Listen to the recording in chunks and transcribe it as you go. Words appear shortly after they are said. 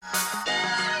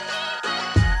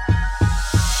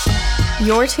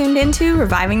You're tuned into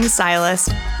Reviving the Stylist,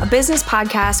 a business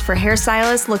podcast for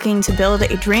hairstylists looking to build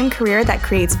a dream career that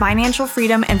creates financial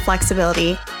freedom and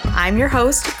flexibility. I'm your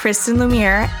host, Kristen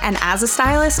Lumiere, and as a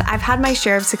stylist, I've had my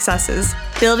share of successes,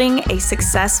 building a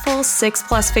successful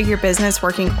 6+ figure business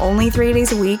working only 3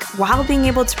 days a week while being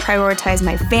able to prioritize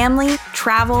my family,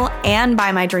 travel, and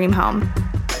buy my dream home.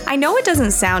 I know it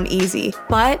doesn't sound easy,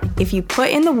 but if you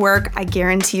put in the work, I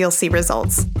guarantee you'll see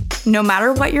results. No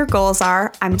matter what your goals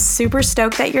are, I'm super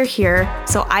stoked that you're here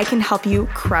so I can help you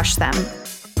crush them.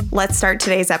 Let's start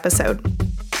today's episode.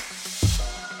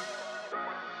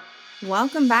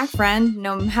 Welcome back, friend.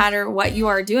 No matter what you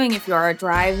are doing, if you are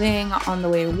driving on the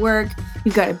way to work,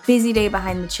 you've got a busy day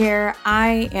behind the chair,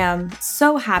 I am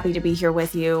so happy to be here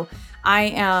with you. I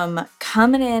am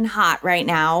coming in hot right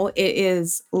now. It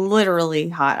is literally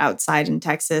hot outside in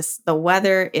Texas. The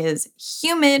weather is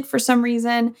humid for some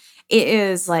reason. It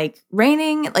is like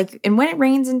raining, and when it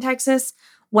rains in Texas,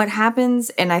 what happens,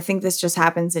 and I think this just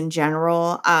happens in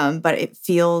general, but it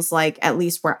feels like, at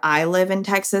least where I live in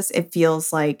Texas, it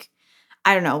feels like,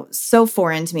 I don't know, so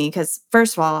foreign to me. Because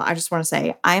first of all, I just want to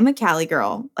say I'm a Cali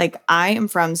girl. I am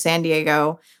from San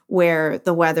Diego, where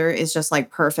the weather is just like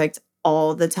perfect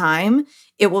all the time.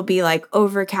 It will be like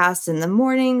overcast in the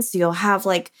morning. So you'll have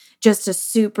like just a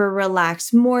super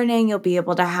relaxed morning. You'll be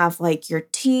able to have like your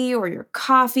tea or your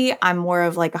coffee. I'm more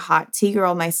of like a hot tea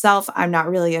girl myself. I'm not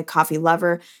really a coffee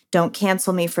lover. Don't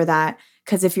cancel me for that.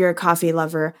 Because if you're a coffee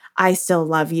lover, I still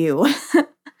love you.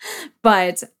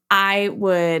 But I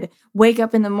would wake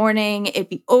up in the morning, it'd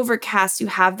be overcast, you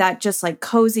have that just like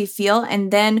cozy feel.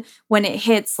 And then when it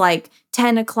hits like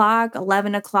 10 o'clock,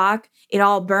 11 o'clock, it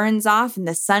all burns off and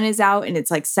the sun is out and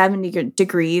it's like 70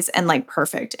 degrees and like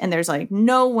perfect. And there's like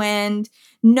no wind,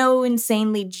 no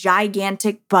insanely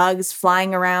gigantic bugs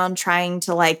flying around trying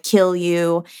to like kill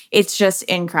you. It's just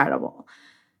incredible.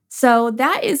 So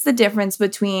that is the difference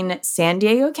between San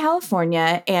Diego,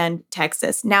 California, and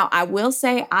Texas. Now, I will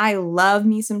say I love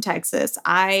me some Texas.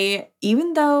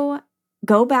 Even though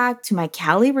go back to my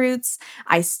Cali roots,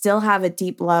 I still have a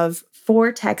deep love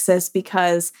for Texas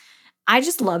because I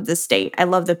just love the state. I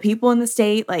love the people in the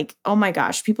state. Like, oh my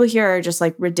gosh, people here are just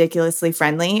like ridiculously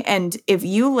friendly. And if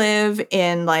you live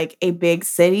in like a big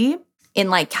city, in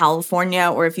like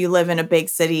California, or if you live in a big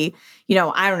city,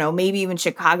 I don't know, maybe even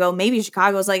Chicago, maybe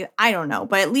Chicago's like, I don't know,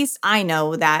 but at least I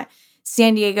know that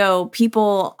San Diego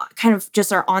people kind of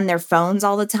just are on their phones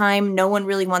all the time. No one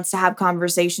really wants to have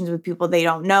conversations with people they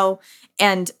don't know.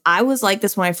 And I was like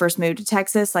this when I first moved to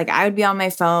Texas. Like I would be on my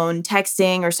phone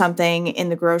texting or something in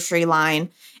the grocery line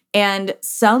and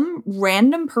some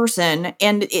random person,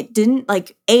 and it didn't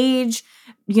like age,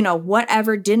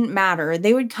 whatever, didn't matter.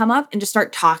 They would come up and just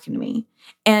start talking to me.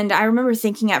 And I remember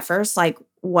thinking at first, like,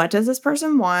 what does this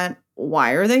person want?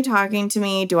 Why are they talking to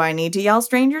me? Do I need to yell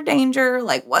stranger danger?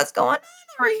 Like, what's going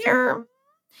on over here?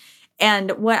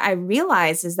 And what I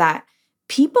realized is that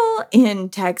people in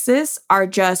Texas are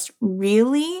just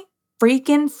really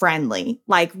freaking friendly,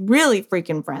 like really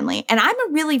freaking friendly. And I'm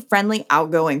a really friendly,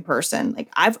 outgoing person. Like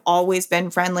I've always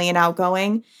been friendly and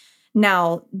outgoing.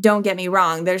 Now, don't get me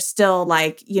wrong. There's still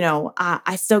like,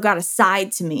 I still got a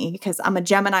side to me because I'm a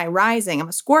Gemini rising. I'm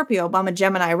a Scorpio, but I'm a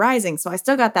Gemini rising. So I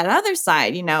still got that other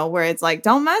side, where it's like,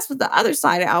 don't mess with the other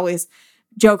side. I always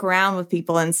joke around with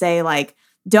people and say like,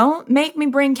 don't make me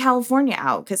bring California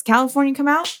out because California come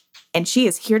out and she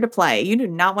is here to play. You do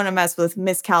not want to mess with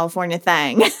Miss California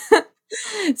thing.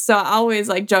 So I always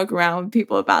like joke around with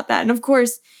people about that. And of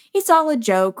course, it's all a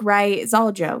joke, right? It's all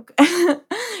a joke.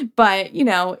 But,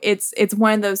 it's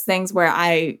one of those things where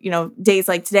days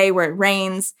like today where it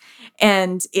rains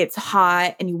and it's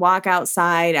hot and you walk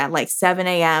outside at like 7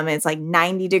 a.m. and it's like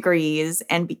 90 degrees.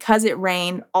 And because it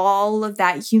rained, all of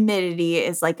that humidity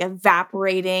is like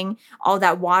evaporating. All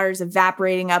that water is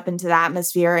evaporating up into the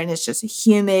atmosphere and it's just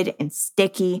humid and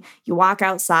sticky. You walk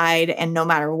outside and no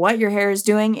matter what your hair is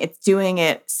doing, it's doing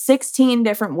it 16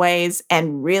 different ways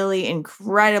and really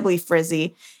incredibly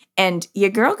frizzy. And your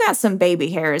girl got some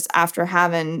baby hairs after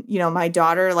having, my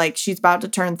daughter, like she's about to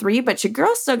turn 3, but your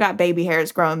girl still got baby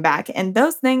hairs growing back. And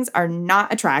those things are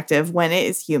not attractive when it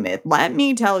is humid. Let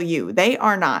me tell you, they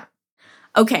are not.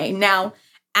 Okay, now,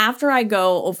 after I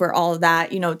go over all of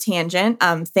that, tangent,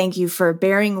 thank you for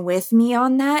bearing with me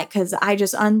on that because I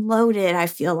just unloaded, I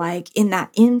feel like, in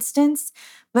that instance.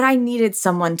 But I needed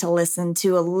someone to listen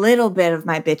to a little bit of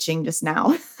my bitching just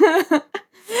now.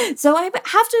 So I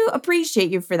have to appreciate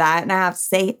you for that. And I have to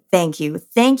say thank you.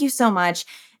 Thank you so much.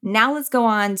 now let's go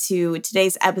on to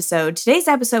today's episode. Today's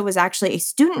episode was actually a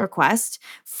student request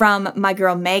from my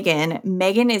girl, Megan.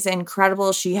 Megan is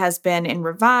incredible. She has been in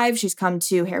Revive. She's come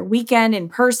to Hair Weekend in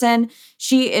person.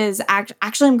 She is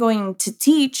actually, I'm going to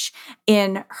teach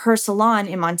in her salon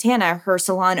in Montana, her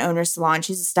salon owner's salon.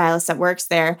 She's a stylist that works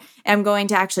there. And I'm going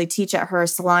to actually teach at her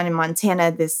salon in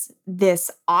Montana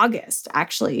this August,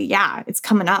 actually. Yeah, it's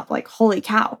coming up. Like, holy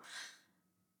cow.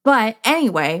 But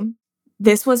anyway,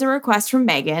 this was a request from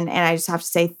Megan, and I just have to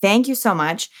say thank you so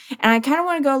much. And I kind of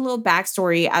want to go a little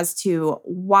backstory as to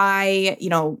why,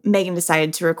 Megan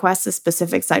decided to request this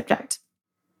specific subject.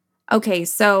 Okay,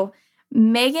 so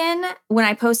Megan, when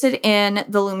I posted in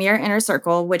the Lumiere Inner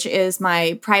Circle, which is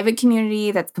my private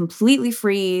community that's completely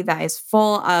free, that is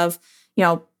full of,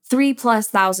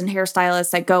 3,000+ hairstylists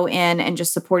that go in and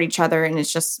just support each other. And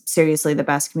it's just seriously the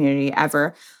best community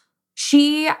ever.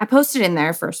 I posted in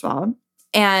there, first of all,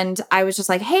 and I was just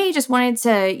like, hey, just wanted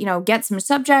to, get some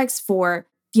subjects for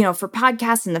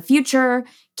podcasts in the future.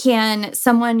 Can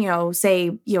someone,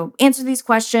 say, answer these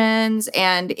questions?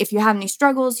 And if you have any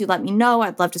struggles, you let me know.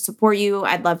 I'd love to support you.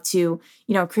 I'd love to,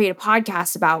 create a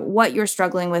podcast about what you're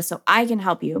struggling with so I can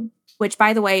help you. Which,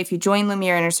 by the way, if you join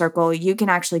Lumiere Inner Circle, you can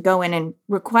actually go in and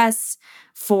request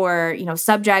for,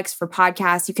 subjects for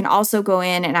podcasts. You can also go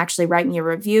in and actually write me a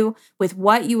review with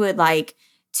what you would like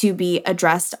to be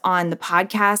addressed on the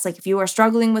podcast. Like if you are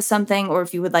struggling with something or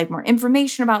if you would like more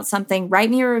information about something,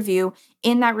 write me a review.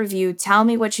 In that review, tell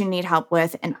me what you need help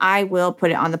with, and I will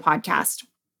put it on the podcast.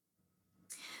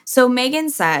 So Megan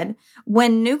said,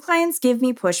 when new clients give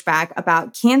me pushback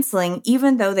about canceling,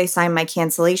 even though they sign my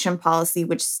cancellation policy,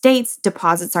 which states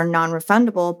deposits are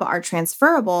non-refundable but are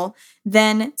transferable,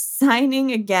 then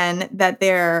signing again that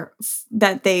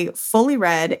they fully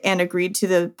read and agreed to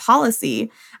the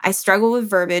policy, I struggle with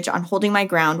verbiage on holding my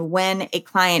ground when a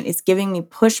client is giving me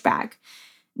pushback.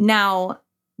 Now,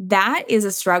 that is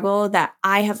a struggle that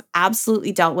I have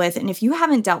absolutely dealt with. And if you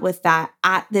haven't dealt with that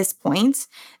at this point,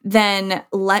 then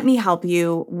let me help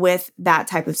you with that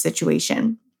type of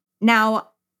situation. Now,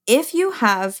 if you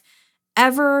have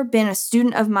ever been a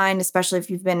student of mine, especially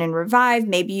if you've been in Revive,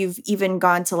 maybe you've even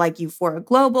gone to like Euphoria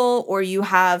Global, or you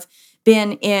have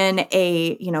been in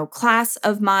a, class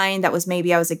of mine that was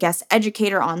maybe I was a guest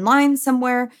educator online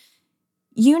somewhere,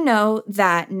 you know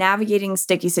that navigating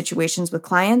sticky situations with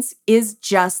clients is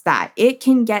just that. It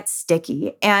can get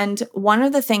sticky. And one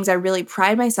of the things I really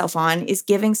pride myself on is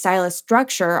giving stylists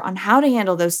structure on how to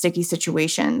handle those sticky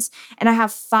situations. And I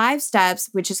have 5 steps,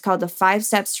 which is called the 5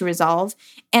 steps to resolve.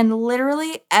 And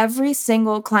literally every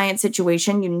single client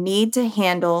situation, you need to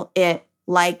handle it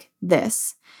like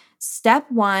this. Step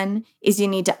 1 is you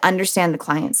need to understand the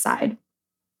client's side.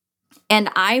 And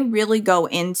I really go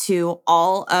into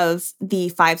all of the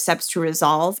 5 steps to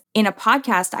resolve in a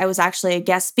podcast I was actually a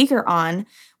guest speaker on,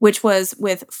 which was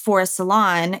with Forest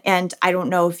Salon. And I don't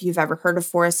know if you've ever heard of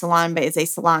Forest Salon, but it's a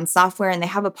salon software. And they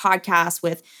have a podcast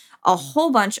with a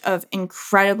whole bunch of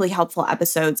incredibly helpful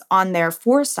episodes on there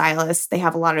for stylists. They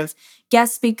have a lot of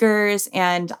guest speakers.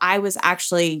 And I was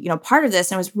actually, part of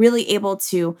this and was really able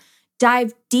to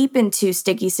dive deep into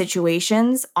sticky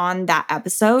situations on that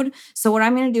episode. So what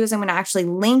I'm going to do is I'm going to actually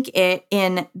link it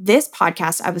in this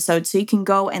podcast episode so you can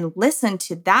go and listen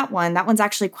to that one. That one's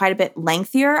actually quite a bit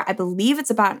lengthier. I believe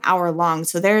it's about an hour long.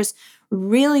 So there's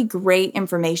really great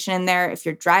information in there if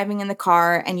you're driving in the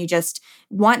car and you just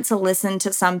want to listen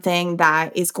to something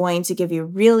that is going to give you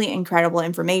really incredible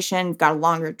information. You've got a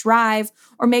longer drive,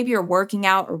 or maybe you're working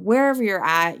out, or wherever you're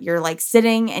at, you're like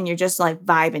sitting and you're just like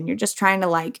vibing. You're just trying to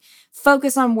like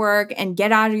focus on work and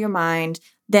get out of your mind.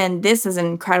 Then this is an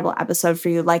incredible episode for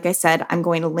you. Like I said, I'm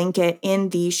going to link it in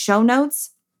the show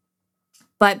notes.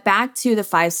 But back to the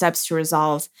 5 steps to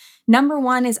resolve. Number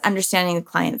 1 is understanding the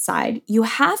client side. You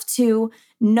have to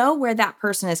know where that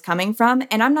person is coming from.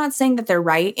 And I'm not saying that they're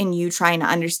right in you trying to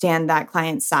understand that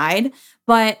client side,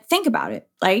 but think about it,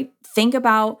 right? Think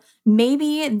about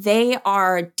maybe they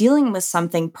are dealing with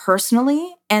something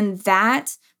personally, and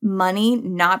that money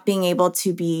not being able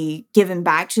to be given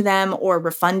back to them or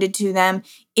refunded to them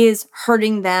is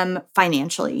hurting them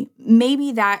financially.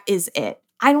 Maybe that is it.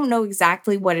 I don't know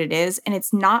exactly what it is, and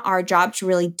it's not our job to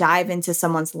really dive into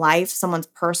someone's life, someone's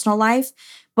personal life.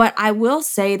 But I will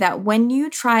say that when you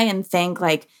try and think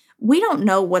like, we don't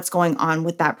know what's going on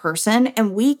with that person,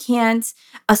 and we can't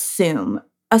assume.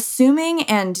 Assuming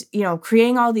and,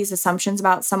 creating all these assumptions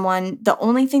about someone, the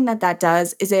only thing that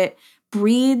does is it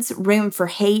breeds room for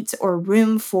hate or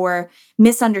room for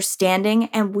misunderstanding,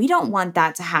 and we don't want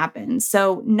that to happen.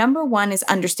 So number 1 is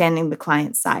understanding the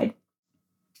client side.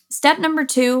 Step number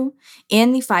 2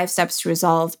 in the 5 steps to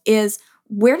resolve is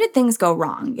where did things go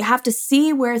wrong? You have to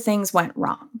see where things went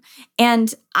wrong.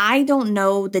 And I don't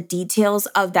know the details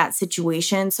of that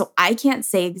situation, so I can't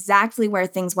say exactly where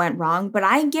things went wrong, but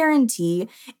I guarantee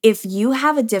if you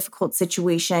have a difficult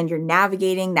situation, you're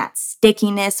navigating that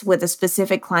stickiness with a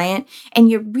specific client, and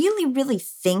you really, really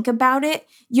think about it,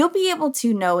 you'll be able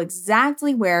to know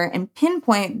exactly where and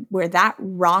pinpoint where that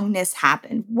wrongness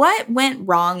happened. What went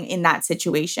wrong in that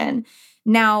situation?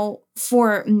 Now,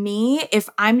 for me, if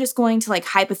I'm just going to like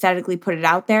hypothetically put it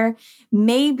out there,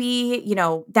 maybe,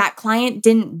 that client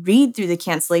didn't read through the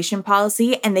cancellation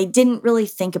policy and they didn't really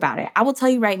think about it. I will tell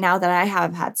you right now that I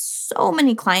have had so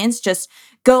many clients just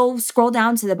go scroll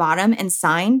down to the bottom and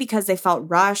sign because they felt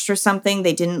rushed or something.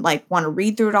 They didn't like want to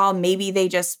read through it all. Maybe they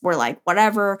just were like,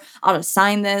 whatever, I'll just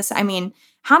sign this. I mean,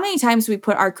 how many times we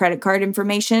put our credit card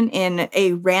information in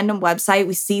a random website?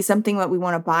 We see something that we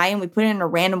want to buy and we put it in a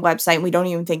random website and we don't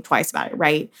even think twice about it,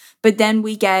 right? But then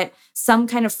we get some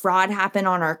kind of fraud happen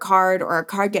on our card or our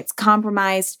card gets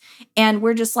compromised and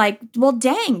we're just like, well,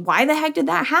 dang, why the heck did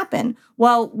that happen?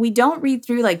 Well, we don't read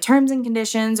through like terms and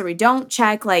conditions or we don't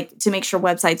check like to make sure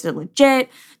websites are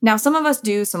legit. Now, some of us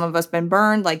do, some of us been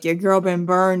burned, like your girl been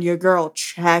burned, your girl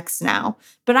checks now.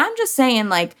 But I'm just saying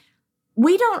like,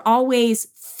 we don't always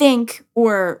think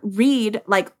or read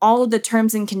like all of the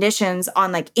terms and conditions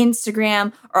on like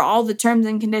Instagram or all the terms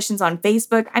and conditions on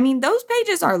Facebook. I mean, those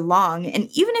pages are long. And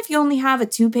even if you only have a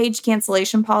 2-page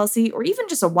cancellation policy or even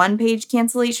just a 1-page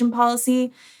cancellation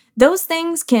policy, those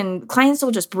things clients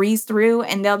will just breeze through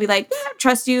and they'll be like, yeah,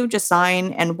 trust you, just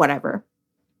sign and whatever.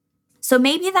 So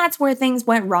maybe that's where things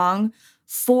went wrong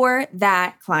for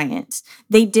that client.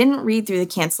 They didn't read through the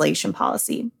cancellation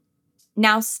policy.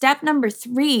 Now, step number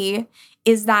 3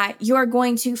 is that you're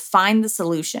going to find the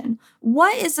solution.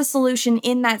 What is the solution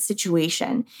in that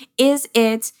situation? Is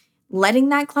it letting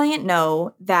that client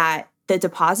know that the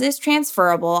deposit is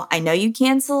transferable? I know you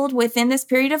canceled within this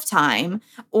period of time.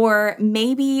 Or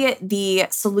maybe the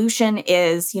solution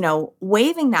is,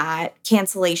 waiving that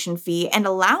cancellation fee and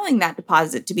allowing that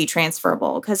deposit to be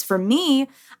transferable. Because for me,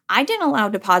 I didn't allow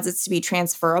deposits to be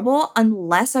transferable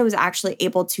unless I was actually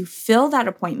able to fill that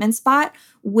appointment spot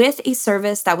with a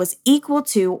service that was equal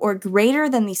to or greater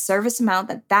than the service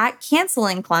amount that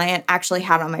canceling client actually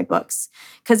had on my books.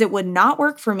 Because it would not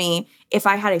work for me if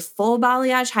I had a full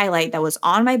balayage highlight that was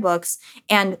on my books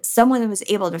and someone was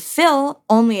able to fill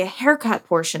only a haircut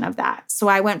portion of that. So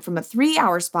I went from a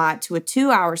 3-hour spot to a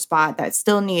 2-hour spot that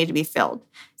still needed to be filled.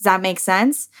 Does that make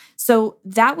sense? So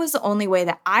that was the only way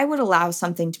that I would allow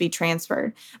something to be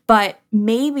transferred. But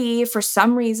maybe for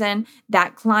some reason,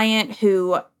 that client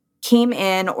who came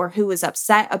in or who was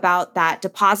upset about that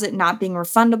deposit not being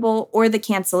refundable or the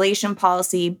cancellation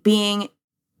policy being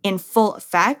in full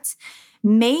effect,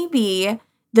 maybe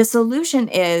the solution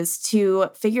is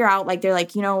to figure out like, they're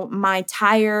like, my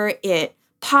tire, it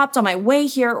popped on my way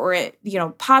here or it,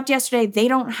 popped yesterday. They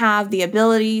don't have the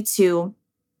ability to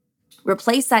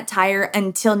replace that tire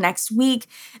until next week.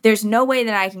 There's no way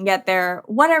that I can get there,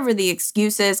 whatever the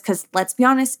excuse is, because let's be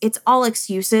honest, it's all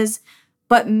excuses.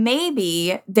 But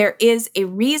maybe there is a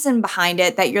reason behind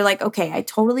it that you're like, okay, I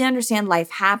totally understand life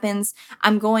happens.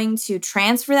 I'm going to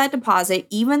transfer that deposit,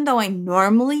 even though I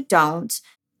normally don't,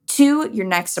 to your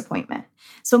next appointment.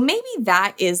 So maybe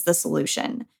that is the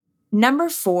solution. Number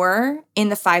 4 in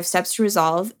the 5 steps to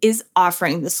resolve is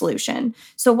offering the solution.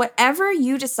 So whatever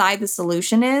you decide the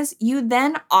solution is, you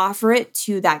then offer it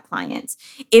to that client.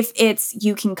 If it's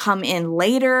you can come in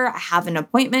later, have an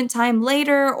appointment time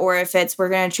later, or if it's we're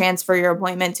going to transfer your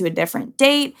appointment to a different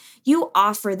date, you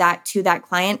offer that to that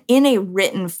client in a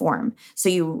written form. So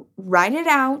you write it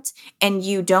out and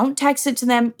you don't text it to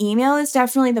them. Email is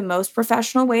definitely the most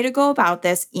professional way to go about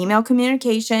this. Email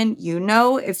communication,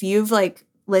 if you've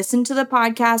listened to the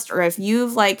podcast or if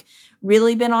you've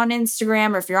really been on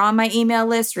Instagram or if you're on my email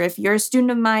list or if you're a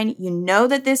student of mine, you know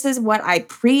that this is what I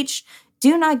preach.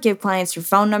 Do not give clients your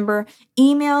phone number.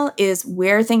 Email is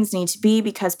where things need to be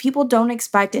because people don't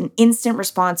expect an instant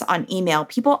response on email.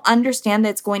 People understand that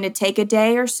it's going to take a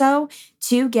day or so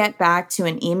to get back to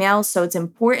an email. So it's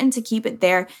important to keep it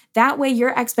there. That way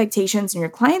your expectations and your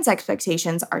client's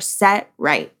expectations are set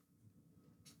right.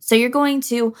 So you're going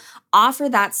to offer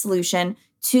that solution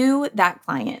to that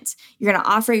client. You're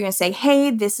going to say, hey,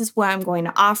 this is what I'm going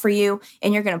to offer you.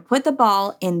 And you're going to put the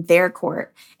ball in their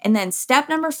court. And then step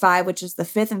number 5, which is the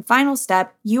 5th and final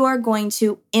step, you are going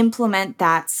to implement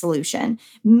that solution.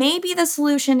 Maybe the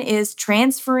solution is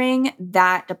transferring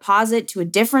that deposit to a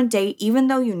different date, even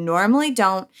though you normally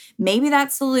don't. Maybe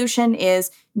that solution is,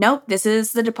 nope, this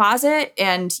is the deposit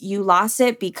and you lost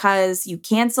it because you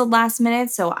canceled last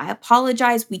minute. So I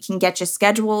apologize. We can get you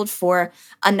scheduled for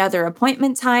another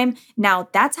appointment time. Now,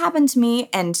 that's happened to me,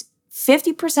 and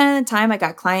 50% of the time, I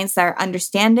got clients that are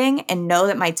understanding and know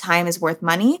that my time is worth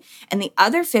money. And the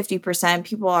other 50%,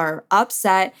 people are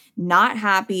upset, not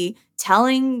happy,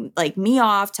 telling me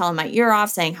off, telling my ear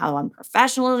off, saying how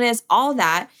unprofessional it is, all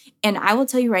that. And I will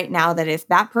tell you right now that if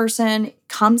that person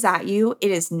comes at you, it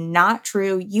is not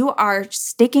true. You are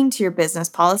sticking to your business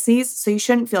policies, so you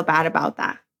shouldn't feel bad about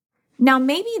that. Now,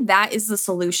 maybe that is the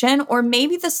solution, or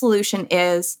maybe the solution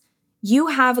is you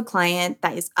have a client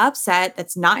that is upset,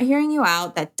 that's not hearing you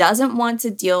out, that doesn't want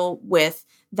to deal with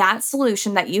that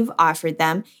solution that you've offered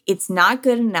them. It's not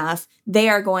good enough. They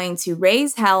are going to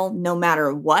raise hell no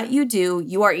matter what you do.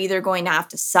 You are either going to have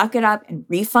to suck it up and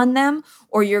refund them,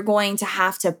 or you're going to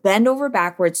have to bend over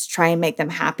backwards to try and make them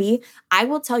happy. I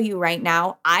will tell you right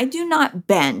now, I do not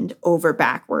bend over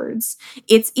backwards.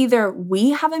 It's either we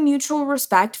have a mutual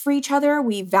respect for each other,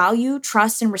 we value,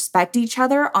 trust, and respect each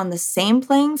other on the same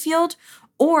playing field,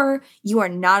 or you are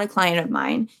not a client of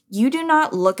mine. You do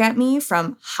not look at me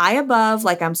from high above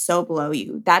like I'm so below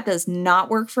you. That does not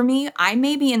work for me. I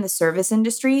may be in the service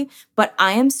industry, but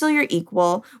I am still your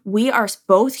equal. We are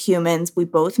both humans. We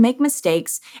both make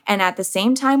mistakes. And at the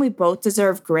same time, we both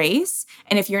deserve grace.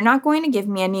 And if you're not going to give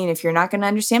me any, and if you're not going to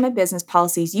understand my business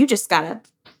policies, you just gotta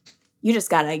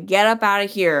get up out of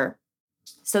here.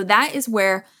 So that is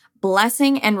where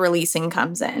blessing and releasing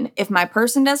comes in. If my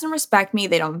person doesn't respect me,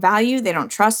 they don't value, they don't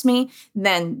trust me,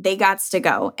 then they gots to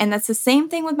go. And that's the same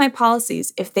thing with my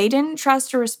policies. If they didn't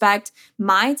trust or respect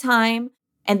my time,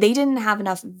 and they didn't have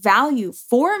enough value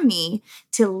for me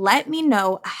to let me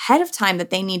know ahead of time that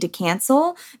they need to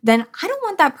cancel, then I don't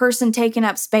want that person taking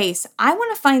up space. I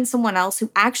want to find someone else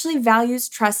who actually values,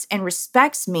 trusts, and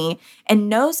respects me and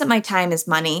knows that my time is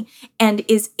money and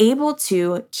is able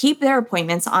to keep their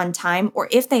appointments on time. Or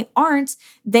if they aren't,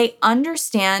 they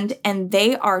understand and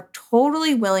they are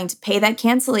totally willing to pay that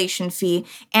cancellation fee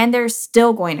and they're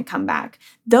still going to come back.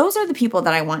 Those are the people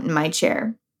that I want in my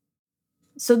chair.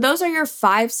 So those are your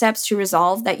 5 steps to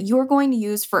resolve that you're going to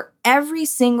use for every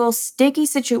single sticky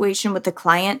situation with the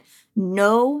client,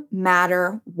 no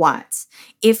matter what.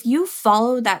 If you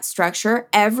follow that structure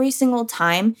every single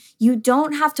time, you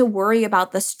don't have to worry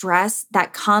about the stress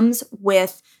that comes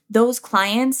with those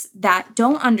clients that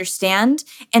don't understand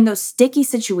and those sticky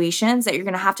situations that you're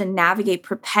going to have to navigate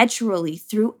perpetually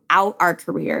throughout our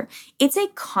career. It's a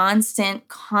constant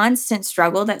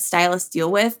struggle that stylists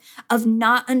deal with of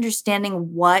not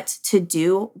understanding what to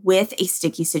do with a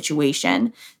sticky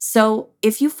situation. So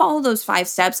if you follow those 5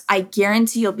 steps, I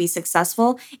guarantee you'll be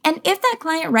successful. And if that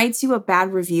client writes you a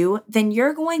bad review, then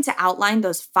you're going to outline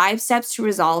those 5 steps to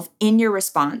resolve in your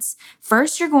response.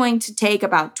 First, you're going to take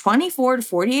about 24 to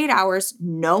 48 hours,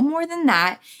 no more than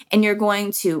that, and you're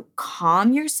going to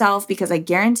calm yourself because I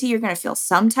guarantee you're going to feel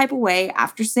some type of way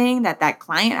after seeing that that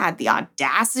client had the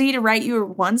audacity to write you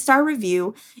a 1-star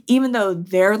review, even though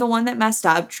they're the one that messed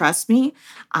up. Trust me,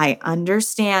 I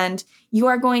understand. You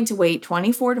are going to wait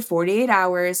 24 to 48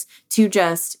 hours to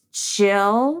just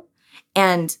chill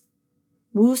and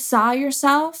woo-saw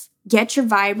yourself, get your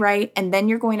vibe right, and then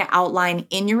you're going to outline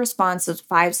in your response those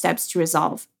 5 steps to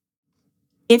resolve.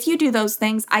 If you do those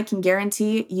things, I can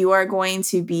guarantee you are going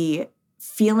to be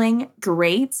feeling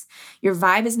great. Your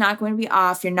vibe is not going to be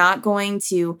off. You're not going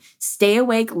to stay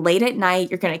awake late at night.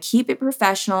 You're going to keep it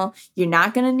professional. You're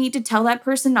not going to need to tell that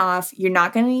person off. You're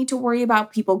not going to need to worry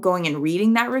about people going and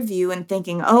reading that review and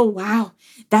thinking, oh, wow,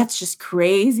 that's just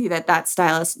crazy that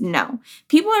stylist. No,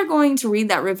 people are going to read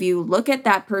that review, look at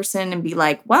that person and be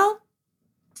like, well,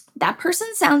 that person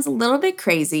sounds a little bit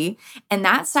crazy, and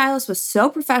that stylist was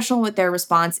so professional with their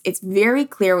response. It's very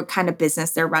clear what kind of business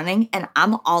they're running, and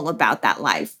I'm all about that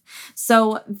life.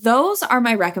 So those are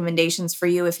my recommendations for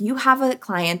you. If you have a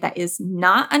client that is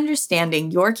not understanding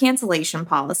your cancellation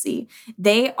policy,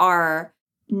 they are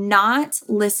not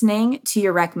listening to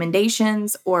your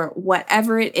recommendations or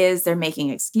whatever it is, they're making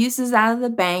excuses out of the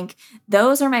bank,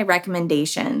 those are my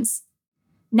recommendations.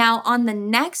 Now, on the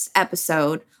next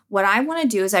episode, what I want to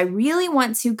do is I really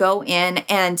want to go in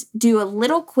and do a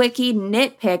little quickie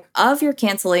nitpick of your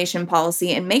cancellation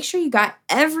policy and make sure you got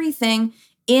everything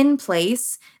in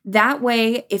place. That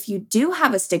way, if you do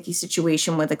have a sticky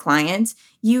situation with a client,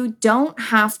 you don't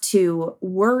have to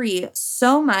worry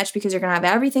so much because you're going to have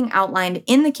everything outlined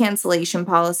in the cancellation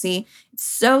policy. It's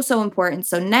so important.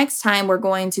 So next time we're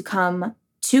going to come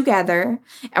together,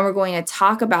 and we're going to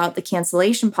talk about the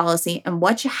cancellation policy and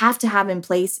what you have to have in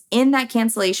place in that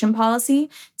cancellation policy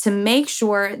to make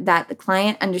sure that the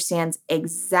client understands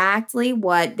exactly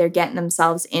what they're getting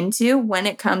themselves into when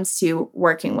it comes to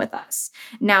working with us.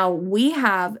 Now, we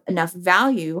have enough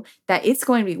value that it's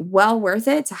going to be well worth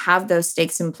it to have those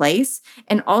stakes in place.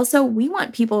 And also, we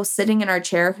want people sitting in our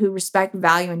chair who respect,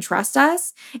 value, and trust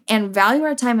us and value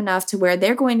our time enough to where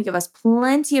they're going to give us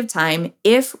plenty of time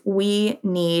if we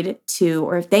need to,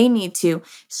 or if they need to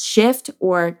shift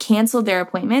or cancel their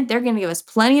appointment. They're going to give us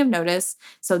plenty of notice.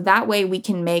 So that way we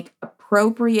can make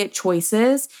appropriate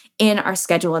choices in our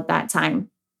schedule at that time.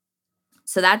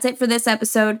 So that's it for this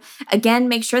episode. Again,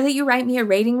 make sure that you write me a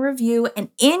rating review. And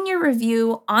in your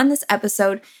review on this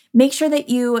episode, make sure that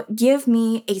you give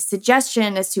me a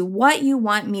suggestion as to what you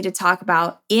want me to talk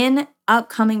about in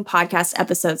upcoming podcast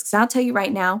episodes. Because I'll tell you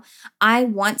right now, I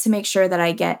want to make sure that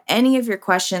I get any of your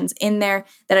questions in there,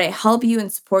 that I help you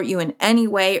and support you in any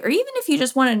way, or even if you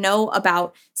just want to know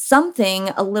about something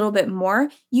a little bit more,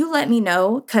 you let me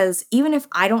know, because even if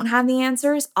I don't have the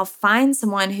answers, I'll find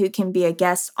someone who can be a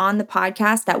guest on the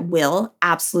podcast that will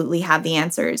absolutely have the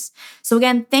answers. So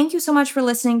again, thank you so much for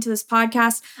listening to this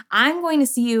podcast. I'm going to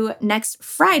see you next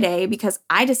Friday because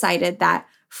I decided that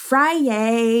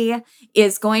Friday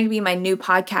is going to be my new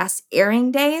podcast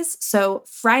airing days. So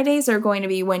Fridays are going to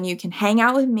be when you can hang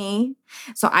out with me.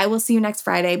 So I will see you next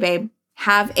Friday, babe.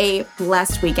 Have a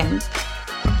blessed weekend.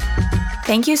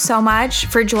 Thank you so much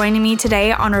for joining me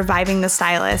today on Reviving the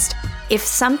Stylist. If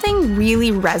something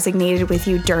really resonated with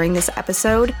you during this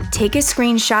episode, take a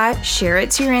screenshot, share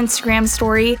it to your Instagram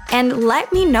story, and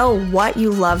let me know what you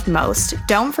loved most.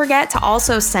 Don't forget to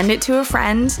also send it to a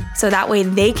friend so that way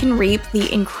they can reap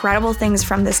the incredible things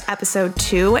from this episode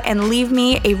too, and leave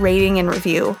me a rating and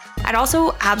review. I'd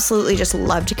also absolutely just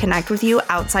love to connect with you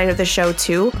outside of the show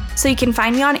too, so you can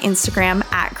find me on Instagram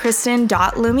at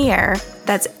Kristen.Lumiere,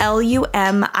 that's Lumiere,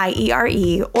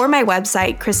 or my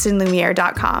website,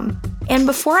 KristenLumiere.com. And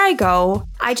before I go,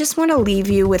 I just want to leave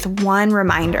you with one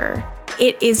reminder.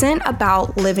 It isn't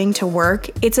about living to work,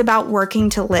 it's about working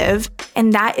to live.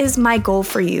 And that is my goal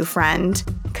for you, friend,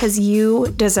 because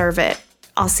you deserve it.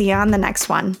 I'll see you on the next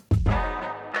one.